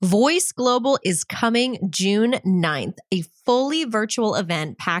Voice Global is coming June 9th, a fully virtual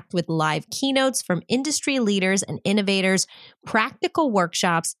event packed with live keynotes from industry leaders and innovators, practical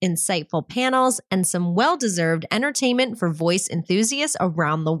workshops, insightful panels, and some well-deserved entertainment for voice enthusiasts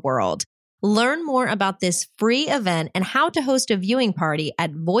around the world. Learn more about this free event and how to host a viewing party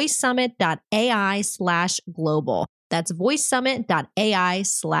at voicesummit.ai/global. That's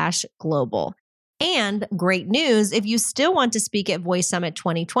voicesummit.ai/global. And great news, if you still want to speak at Voice Summit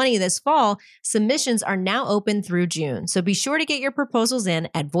 2020 this fall, submissions are now open through June. So be sure to get your proposals in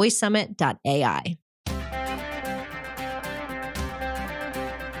at voicesummit.ai.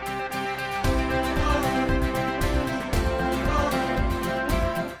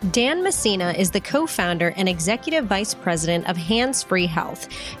 Dan Messina is the co-founder and executive vice president of Hands Free Health.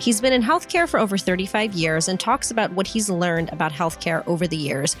 He's been in healthcare for over 35 years and talks about what he's learned about healthcare over the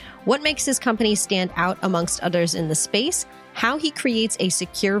years, what makes his company stand out amongst others in the space, how he creates a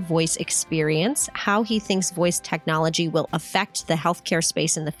secure voice experience, how he thinks voice technology will affect the healthcare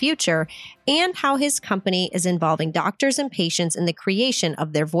space in the future, and how his company is involving doctors and patients in the creation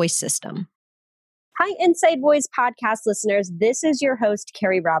of their voice system. Hi, Inside Voice podcast listeners. This is your host,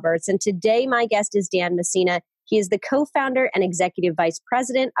 Carrie Roberts, and today my guest is Dan Messina. He is the co-founder and executive vice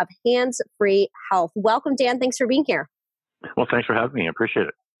president of Hands Free Health. Welcome, Dan. Thanks for being here. Well, thanks for having me. I appreciate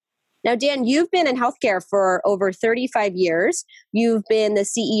it. Now, Dan, you've been in healthcare for over 35 years. You've been the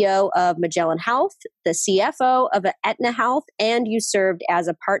CEO of Magellan Health, the CFO of Aetna Health, and you served as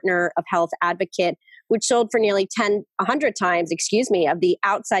a partner of Health Advocate, which sold for nearly 100 times, of the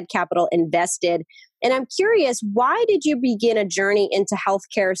outside capital invested. And I'm curious, why did you begin a journey into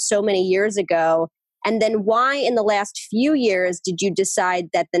healthcare so many years ago? And then why in the last few years did you decide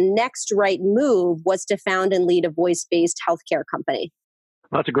that the next right move was to found and lead a voice-based healthcare company?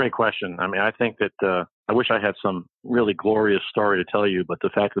 Well, that's a great question. I mean, I think that I wish I had some really glorious story to tell you, but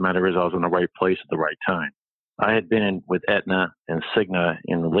the fact of the matter is I was in the right place at the right time. I had been with Aetna and Cigna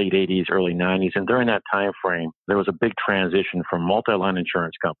in the late 80s, early 90s, and during that time frame, there was a big transition from multi-line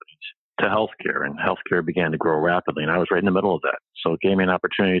insurance companies to healthcare, and healthcare began to grow rapidly, and I was right in the middle of that. So it gave me an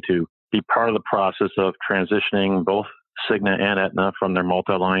opportunity to be part of the process of transitioning both Cigna and Aetna from their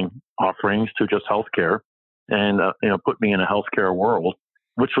multi-line offerings to just healthcare, and put me in a healthcare world,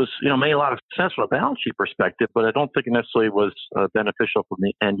 which was made a lot of sense from a balance sheet perspective, but I don't think it necessarily was beneficial from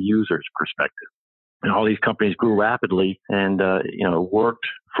the end user's perspective. And all these companies grew rapidly and worked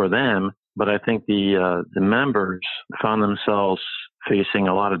for them, but I think the members found themselves facing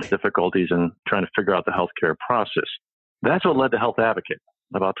a lot of difficulties in trying to figure out the healthcare process. That's what led to Health Advocate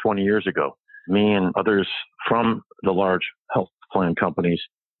about 20 years ago. Me and others from the large health plan companies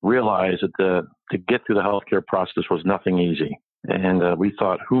realized that to get through the healthcare process was nothing easy. And we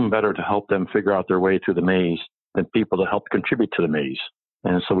thought, whom better to help them figure out their way through the maze than people to help contribute to the maze.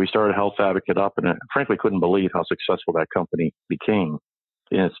 And so we started Health Advocate up, and I frankly couldn't believe how successful that company became.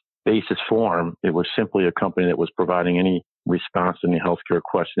 In its basis form, it was simply a company that was providing any response to any healthcare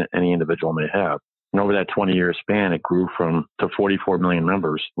question that any individual may have. And over that 20-year span, it grew to 44 million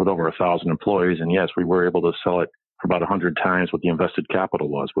members with over 1,000 employees. And yes, we were able to sell it for about 100 times what the invested capital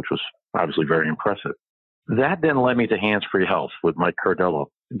was, which was obviously very impressive. That then led me to Hands Free Health with Mike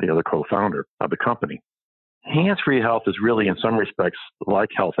Cardello, the other co-founder of the company. Hands Free Health is really, in some respects, like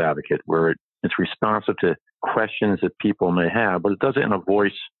Health Advocate, where it's responsive to questions that people may have, but it does it in a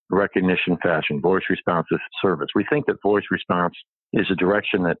voice recognition fashion, voice responsive service. We think that voice response is a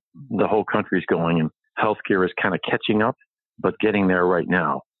direction that the whole country is going, and healthcare is kind of catching up, but getting there right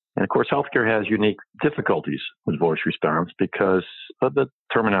now. And of course, healthcare has unique difficulties with voice response because of the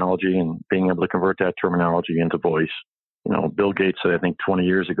terminology and being able to convert that terminology into voice. Bill Gates said, I think 20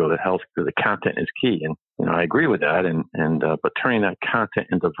 years ago, that the content is key. And, I agree with that. But turning that content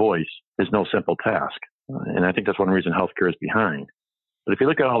into voice is no simple task. And I think that's one reason healthcare is behind. But if you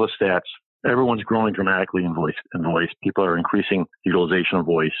look at all the stats, everyone's growing dramatically in voice. People are increasing utilization of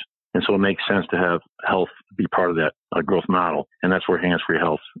voice. And so it makes sense to have health be part of that growth model. And that's where Hands Free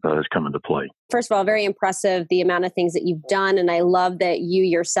Health has come into play. First of all, very impressive, the amount of things that you've done. And I love that you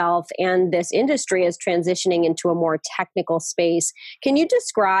yourself and this industry is transitioning into a more technical space. Can you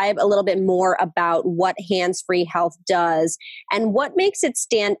describe a little bit more about what Hands Free Health does and what makes it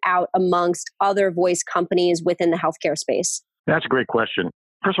stand out amongst other voice companies within the healthcare space? That's a great question.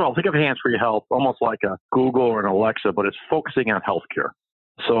 First of all, think of Hands Free Health almost like a Google or an Alexa, but it's focusing on healthcare.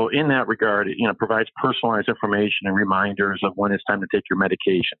 So in that regard, it provides personalized information and reminders of when it's time to take your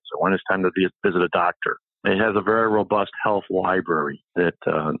medications or when it's time to visit a doctor. It has a very robust health library that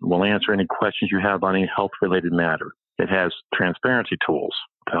will answer any questions you have on any health-related matter. It has transparency tools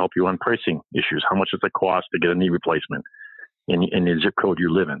to help you on pricing issues. How much does it cost to get a knee replacement? in the zip code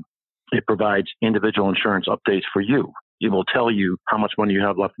you live in. It provides individual insurance updates for you. It will tell you how much money you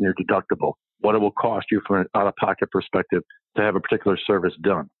have left in your deductible, what it will cost you from an out-of-pocket perspective to have a particular service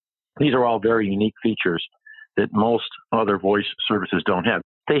done. These are all very unique features that most other voice services don't have.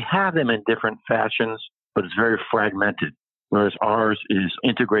 They have them in different fashions, but it's very fragmented, whereas ours is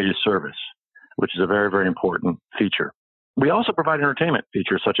integrated service, which is a very, very important feature. We also provide entertainment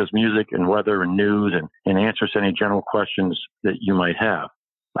features such as music and weather and news and answers to any general questions that you might have.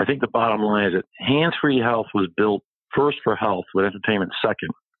 I think the bottom line is that Hands-Free Health was built first for health with entertainment second.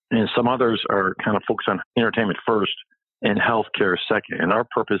 And some others are kind of focused on entertainment first and healthcare second. And our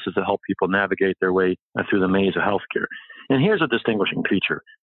purpose is to help people navigate their way through the maze of healthcare. And here's a distinguishing feature.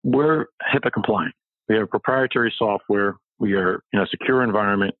 We're HIPAA compliant. We have proprietary software. We are in a secure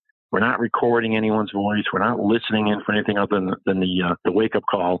environment. We're not recording anyone's voice. We're not listening in for anything other than the wake-up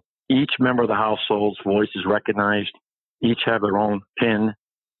call. Each member of the household's voice is recognized. Each have their own PIN.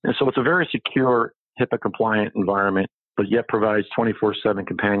 And so it's a very secure HIPAA-compliant environment, but yet provides 24/7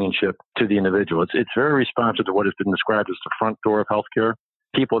 companionship to the individual. It's very responsive to what has been described as the front door of healthcare.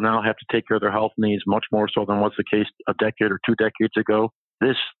 People now have to take care of their health needs much more so than was the case a decade or 2 decades ago.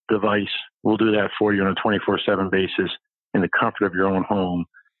 This device will do that for you on a 24/7 basis in the comfort of your own home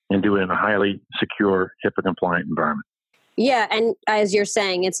and do it in a highly secure HIPAA-compliant environment. Yeah, and as you're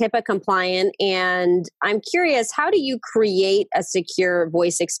saying, it's HIPAA compliant. And I'm curious, how do you create a secure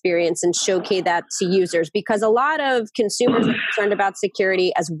voice experience and showcase that to users? Because a lot of consumers are concerned about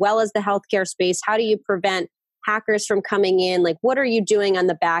security as well as the healthcare space. How do you prevent hackers from coming in? Like, what are you doing on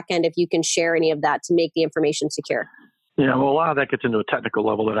the back end, if you can share any of that, to make the information secure? Yeah, well, a lot of that gets into a technical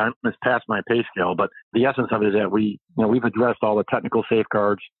level that is past my pay scale. But the essence of it is that we've addressed all the technical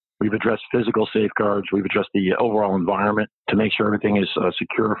safeguards. We've addressed physical safeguards. We've addressed the overall environment to make sure everything is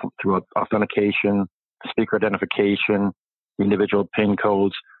secure through authentication, speaker identification, individual PIN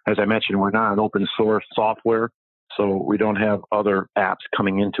codes. As I mentioned, we're not an open source software, so we don't have other apps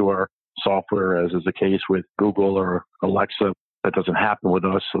coming into our software, as is the case with Google or Alexa. That doesn't happen with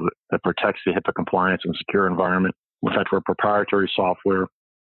us, so that protects the HIPAA compliance and secure environment. In fact, we're proprietary software.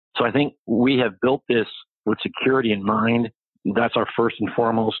 So I think we have built this with security in mind. That's our first and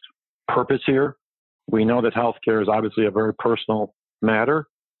foremost purpose here. We know that healthcare is obviously a very personal matter.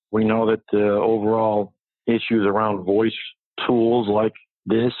 We know that the overall issues around voice tools like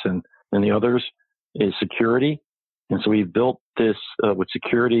this and the others is security. And so we've built this with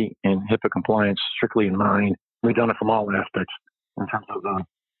security and HIPAA compliance strictly in mind. We've done it from all aspects in terms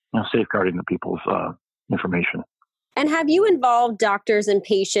of safeguarding the people's information. And have you involved doctors and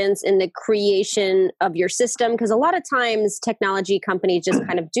patients in the creation of your system? Because a lot of times technology companies just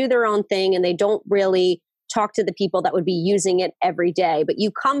kind of do their own thing and they don't really talk to the people that would be using it every day. But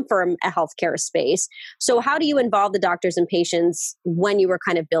you come from a healthcare space. So how do you involve the doctors and patients when you were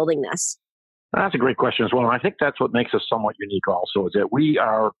kind of building this? That's a great question as well. And I think that's what makes us somewhat unique also, is that we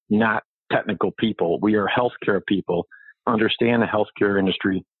are not technical people. We are healthcare people, understand the healthcare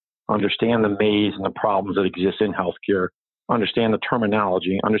industry, understand the maze and the problems that exist in healthcare, understand the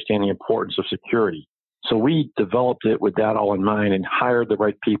terminology, understand the importance of security. So we developed it with that all in mind and hired the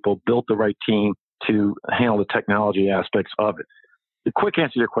right people, built the right team to handle the technology aspects of it. The quick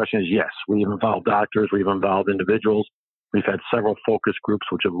answer to your question is yes. We've involved doctors, we've involved individuals. We've had several focus groups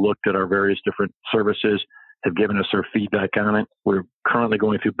which have looked at our various different services, have given us their feedback on it. We're currently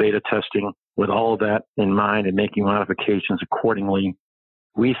going through beta testing with all of that in mind and making modifications accordingly.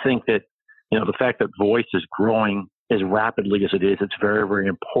 We think that, the fact that voice is growing as rapidly as it is, it's very, very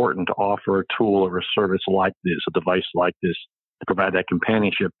important to offer a tool or a service like this, a device like this, to provide that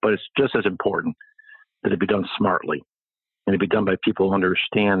companionship. But it's just as important that it be done smartly and it be done by people who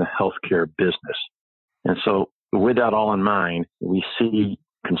understand the healthcare business. And so with that all in mind, we see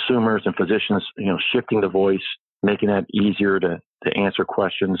consumers and physicians, shifting the voice, making that easier to answer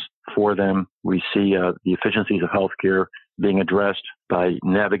questions for them. We see the efficiencies of healthcare being addressed by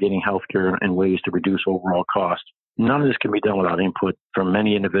navigating healthcare in ways to reduce overall cost. None of this can be done without input from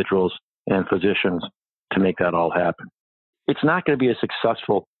many individuals and physicians to make that all happen. It's not going to be a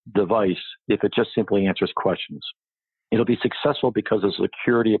successful device if it just simply answers questions. It'll be successful because of the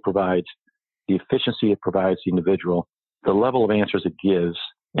security it provides, the efficiency it provides the individual, the level of answers it gives,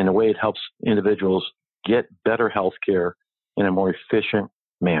 and the way it helps individuals get better health care in a more efficient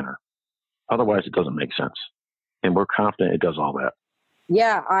manner. Otherwise, it doesn't make sense. And we're confident it does all that.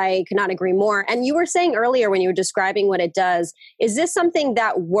 Yeah, I could not agree more. And you were saying earlier when you were describing what it does, is this something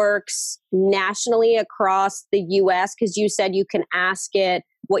that works nationally across the U.S.? Because you said you can ask it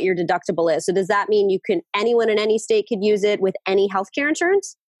what your deductible is. So does that mean anyone in any state could use it with any healthcare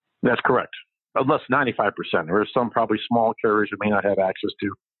insurance? That's correct. Less 95%. There are some probably small carriers who may not have access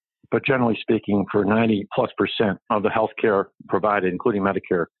to, but generally speaking, for 90+% of the healthcare provided, including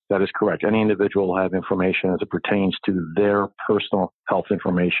Medicare, that is correct. Any individual will have information as it pertains to their personal health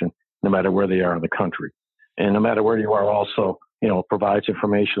information, no matter where they are in the country. And no matter where you are also, provides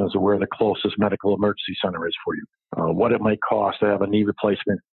information as to where the closest medical emergency center is for you. What it might cost to have a knee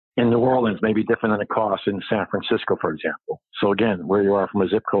replacement in New Orleans may be different than it costs in San Francisco, for example. So again, where you are from a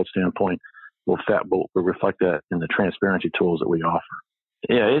zip code standpoint will reflect that in the transparency tools that we offer.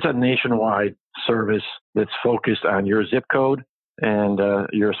 Yeah, it's a nationwide service that's focused on your zip code and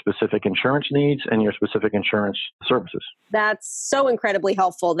your specific insurance needs and your specific insurance services. That's so incredibly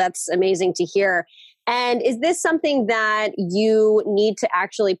helpful. That's amazing to hear. And is this something that you need to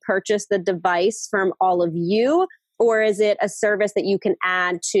actually purchase the device from all of you? Or is it a service that you can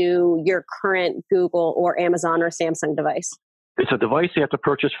add to your current Google or Amazon or Samsung device? It's a device you have to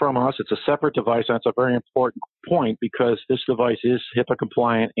purchase from us. It's a separate device. And that's a very important point because this device is HIPAA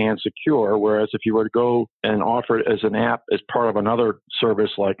compliant and secure. Whereas if you were to go and offer it as an app as part of another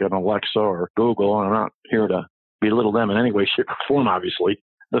service like an Alexa or Google, and I'm not here to belittle them in any way, shape, or form, obviously,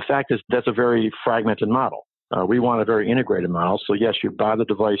 the fact is that's a very fragmented model. We want a very integrated model. So yes, you buy the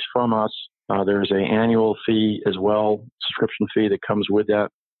device from us. There's an annual fee as well, subscription fee that comes with that.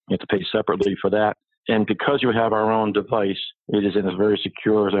 You have to pay separately for that. And because you have our own device, it is in a very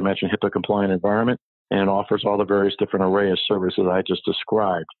secure, as I mentioned, HIPAA compliant environment, and it offers all the various different array of services I just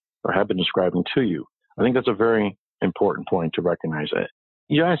described or have been describing to you. I think that's a very important point to recognize.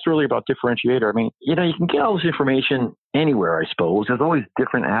 You asked earlier about differentiator. I mean, you can get all this information anywhere, I suppose. There's always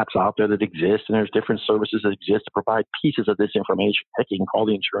different apps out there that exist, and there's different services that exist to provide pieces of this information. Heck, you can call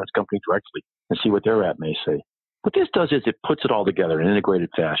the insurance company directly and see what their app may say. What this does is it puts it all together in an integrated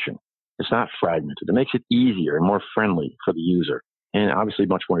fashion. It's not fragmented. It makes it easier and more friendly for the user, and obviously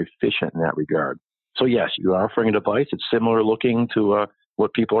much more efficient in that regard. So yes, you are offering a device. It's similar looking to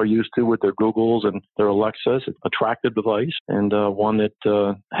what people are used to with their Googles and their Alexas. It's an attractive device and one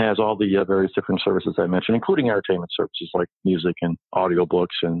that has all the various different services I mentioned, including entertainment services like music and audiobooks.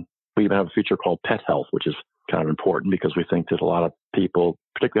 And we even have a feature called Pet Health, which is kind of important because we think that a lot of people,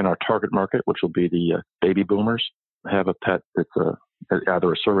 particularly in our target market, which will be the baby boomers, have a pet that's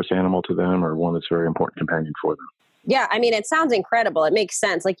either a service animal to them or one that's a very important companion for them. Yeah, I mean, it sounds incredible. It makes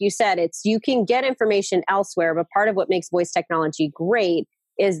sense. Like you said, you can get information elsewhere, but part of what makes voice technology great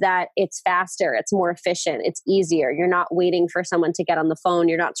is that it's faster, it's more efficient, it's easier. You're not waiting for someone to get on the phone.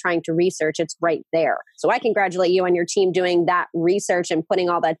 You're not trying to research. It's right there. So I congratulate you on your team doing that research and putting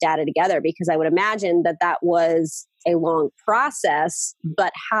all that data together, because I would imagine that was a long process,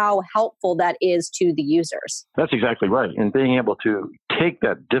 but how helpful that is to the users. That's exactly right. And being able to take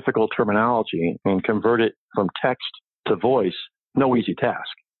that difficult terminology and convert it from text to voice, no easy task.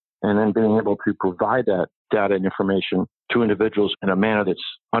 And then being able to provide that data and information to individuals in a manner that's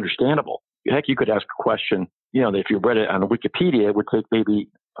understandable. Heck, you could ask a question, if you read it on Wikipedia, it would take maybe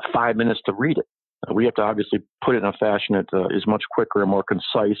 5 minutes to read it. We have to obviously put it in a fashion that is much quicker and more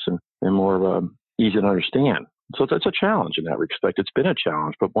concise and more easy to understand. So that's a challenge in that respect. It's been a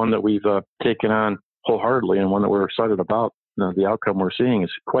challenge, but one that we've taken on wholeheartedly and one that we're excited about. The outcome we're seeing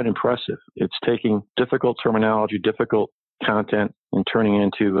is quite impressive. It's taking difficult terminology, difficult content, and turning it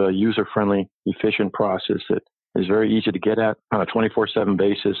into a user-friendly, efficient process that is very easy to get at on a 24/7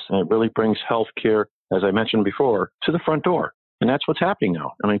 basis. And it really brings healthcare, as I mentioned before, to the front door. And that's what's happening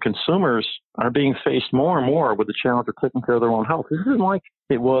now. I mean, consumers are being faced more and more with the challenge of taking care of their own health. This isn't like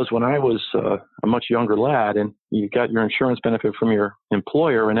it was when I was a much younger lad and you got your insurance benefit from your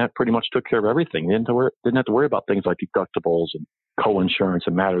employer and that pretty much took care of everything. You didn't have to worry about things like deductibles and co-insurance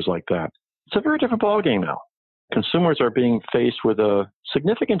and matters like that. It's a very different ballgame now. Consumers are being faced with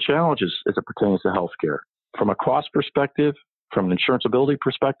significant challenges as it pertains to healthcare, from a cost perspective, from an insuranceability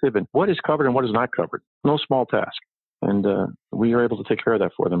perspective, and what is covered and what is not covered. No small task. And we are able to take care of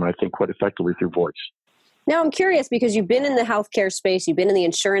that for them, I think, quite effectively through voice. Now, I'm curious, because you've been in the healthcare space, you've been in the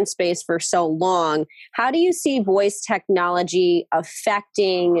insurance space for so long. How do you see voice technology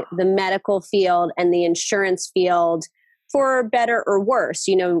affecting the medical field and the insurance field for better or worse?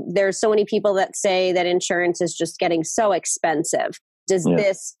 There's so many people that say that insurance is just getting so expensive. Does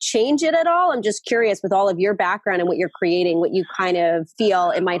this change it at all? I'm just curious, with all of your background and what you're creating, what you kind of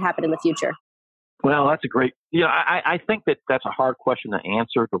feel it might happen in the future. Well, that's a great, I think that's a hard question to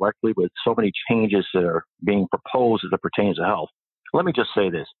answer directly with so many changes that are being proposed as it pertains to health. Let me just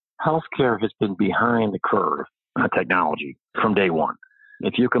say this. Healthcare has been behind the curve on technology from day one.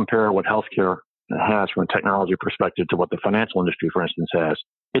 If you compare what healthcare has from a technology perspective to what the financial industry, for instance, has,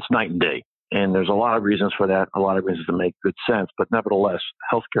 it's night and day. And there's a lot of reasons for that, a lot of reasons to make good sense. But nevertheless,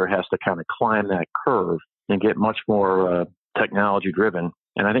 healthcare has to kind of climb that curve and get much more technology driven.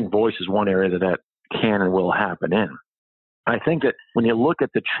 And I think voice is one area that can and will happen in. I think that when you look at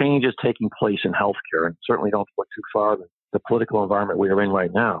the changes taking place in healthcare, and certainly don't look too far the political environment we are in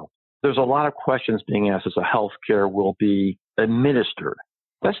right now, there's a lot of questions being asked as how healthcare will be administered.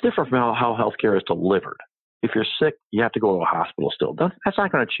 That's different from how healthcare is delivered. If you're sick, you have to go to a hospital still. That's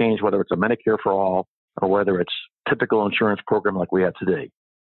not going to change whether it's a Medicare for all or whether it's typical insurance program like we have today.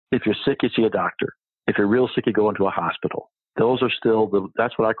 If you're sick, you see a doctor. If you're real sick, you go into a hospital. Those are still,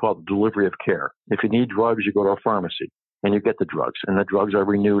 that's what I call the delivery of care. If you need drugs, you go to a pharmacy and you get the drugs, and the drugs are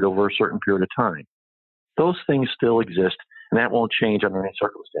renewed over a certain period of time. Those things still exist, and that won't change under any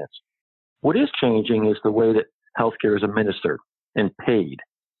circumstance. What is changing is the way that healthcare is administered and paid,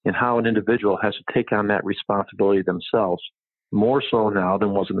 and how an individual has to take on that responsibility themselves, more so now than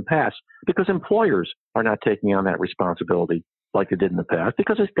was in the past, because employers are not taking on that responsibility like they did in the past,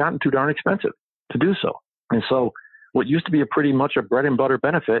 because it's gotten too darn expensive to do so. And so what used to be pretty much a bread and butter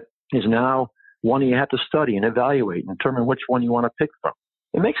benefit is now one you have to study and evaluate and determine which one you want to pick from.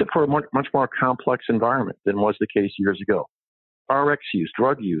 It makes it for a much more complex environment than was the case years ago. RX use,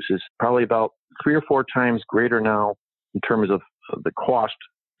 drug use, is probably about 3 or 4 times greater now in terms of the cost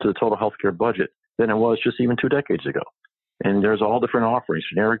to the total healthcare budget than it was just even 2 decades ago. And there's all different offerings,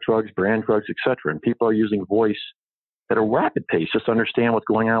 generic drugs, brand drugs, et cetera. And people are using voice at a rapid pace just to understand what's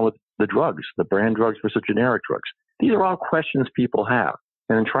going on with the drugs, the brand drugs versus generic drugs. These are all questions people have.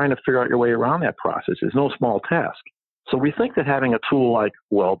 And trying to figure out your way around that process is no small task. So we think that having a tool like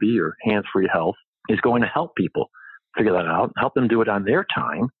Wellbe or Hands-Free Health is going to help people figure that out, help them do it on their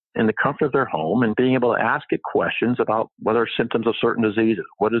time in the comfort of their home, and being able to ask it questions about what are symptoms of certain diseases.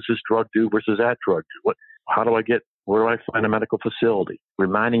 What does this drug do versus that drug do? Where do I find a medical facility?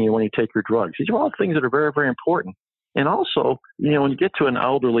 Reminding you when you take your drugs. These are all things that are very, very important. And also, when you get to an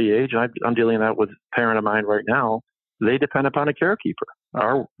elderly age, and I'm dealing that with a parent of mine right now, they depend upon a carekeeper.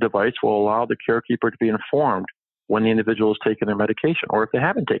 Our device will allow the carekeeper to be informed when the individual is taking their medication, or if they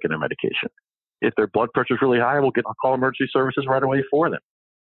haven't taken their medication. If their blood pressure is really high, we'll call emergency services right away for them.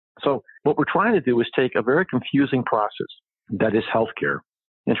 So what we're trying to do is take a very confusing process that is healthcare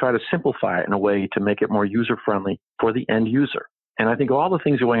and try to simplify it in a way to make it more user-friendly for the end user. And I think all the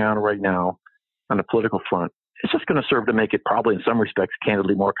things going on right now on the political front, it's just going to serve to make it probably in some respects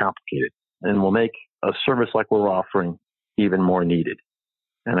candidly more complicated, and will make a service like we're offering even more needed.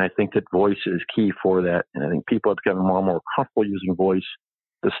 And I think that voice is key for that. And I think people have gotten more and more comfortable using voice.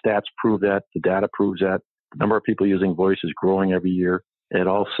 The stats prove that. The data proves that. The number of people using voice is growing every year at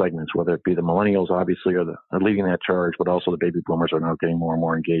all segments, whether it be the millennials, obviously, are leading that charge, but also the baby boomers are now getting more and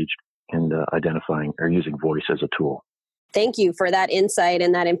more engaged in identifying or using voice as a tool. Thank you for that insight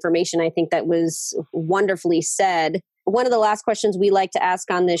and that information. I think that was wonderfully said. One of the last questions we like to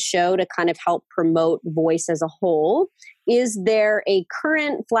ask on this show to kind of help promote voice as a whole, is there a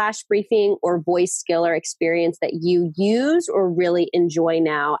current flash briefing or voice skill or experience that you use or really enjoy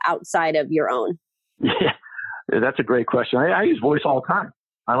now outside of your own? Yeah, that's a great question. I use voice all the time.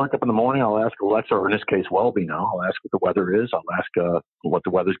 I wake up in the morning, I'll ask Alexa, or in this case, Wellbe now. I'll ask what the weather is. I'll ask what the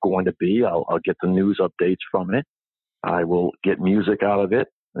weather's going to be. I'll get the news updates from it. I will get music out of it.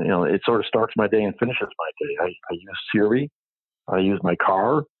 It sort of starts my day and finishes my day. I use Siri. I use my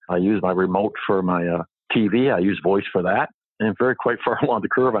car. I use my remote for my TV. I use voice for that. And very quite far along the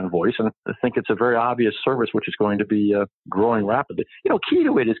curve on voice. And I think it's a very obvious service which is going to be growing rapidly. Key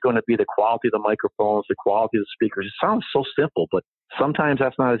to it is going to be the quality of the microphones, the quality of the speakers. It sounds so simple, but sometimes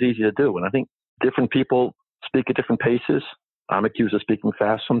that's not as easy to do. And I think different people speak at different paces. I'm accused of speaking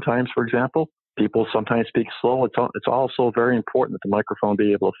fast sometimes, for example. People sometimes speak slow. It's also very important that the microphone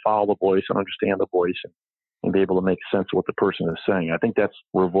be able to follow the voice and understand the voice and be able to make sense of what the person is saying. I think that's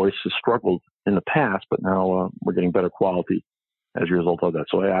where voice has struggled in the past, but now we're getting better quality as a result of that.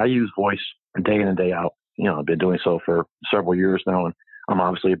 So I use voice day in and day out. I've been doing so for several years now, and I'm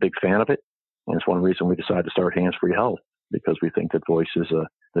obviously a big fan of it. And it's one reason we decided to start Hands-Free Health, because we think that voice is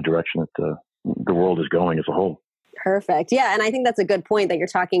the direction that the world is going as a whole. Perfect. Yeah. And I think that's a good point that you're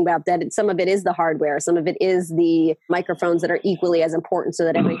talking about, that some of it is the hardware. Some of it is the microphones that are equally as important so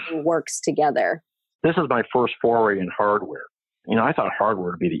that everything works together. This is my first foray in hardware. I thought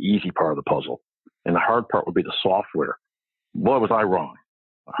hardware would be the easy part of the puzzle, and the hard part would be the software. Boy, was I wrong.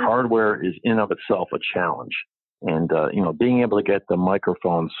 Hardware is in of itself a challenge. And, being able to get the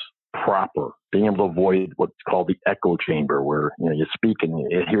microphones proper, being able to avoid what's called the echo chamber, where, you speak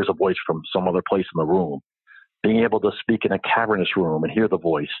and it hears a voice from some other place in the room. Being able to speak in a cavernous room and hear the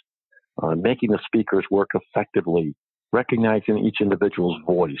voice, making the speakers work effectively, recognizing each individual's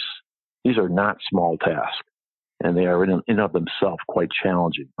voice, These are not small tasks, and they are in of themselves quite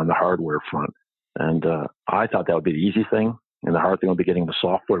challenging on the hardware front. And I thought that would be the easy thing, and the hard thing would be getting the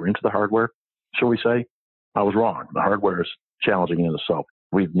software into the hardware, shall we say. I was wrong. The hardware is challenging in itself.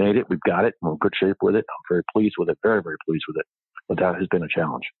 We've made it. We've got it. We're in good shape with it. I'm very pleased with it. Very, very pleased with it. But that has been a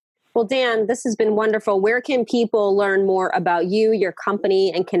challenge. Well, Dan, this has been wonderful. Where can people learn more about you, your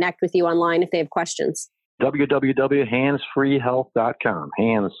company, and connect with you online if they have questions? www.handsfreehealth.com.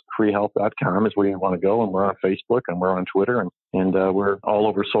 Handsfreehealth.com is where you want to go. And we're on Facebook and we're on Twitter and we're all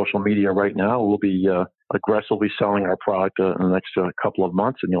over social media right now. We'll be aggressively selling our product in the next couple of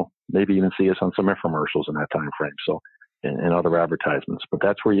months, and you'll maybe even see us on some infomercials in that time frame. So, and other advertisements. But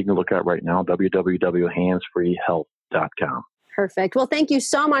that's where you can look at right now, www.handsfreehealth.com. Perfect. Well, thank you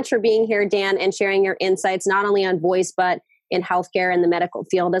so much for being here, Dan, and sharing your insights, not only on voice, but in healthcare and the medical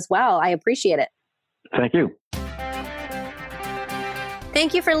field as well. I appreciate it. Thank you.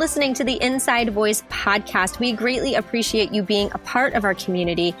 Thank you for listening to the Inside Voice podcast. We greatly appreciate you being a part of our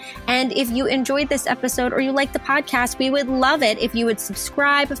community. And if you enjoyed this episode or you like the podcast, we would love it if you would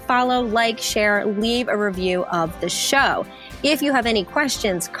subscribe, follow, like, share, leave a review of the show. If you have any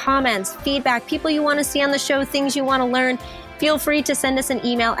questions, comments, feedback, people you want to see on the show, things you want to learn, feel free to send us an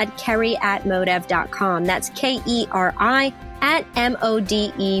email at keri@modev.com. That's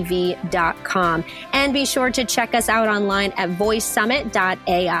KERI@MODEV.com. And be sure to check us out online at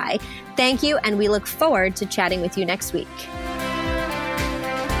voicesummit.ai. Thank you, and we look forward to chatting with you next week.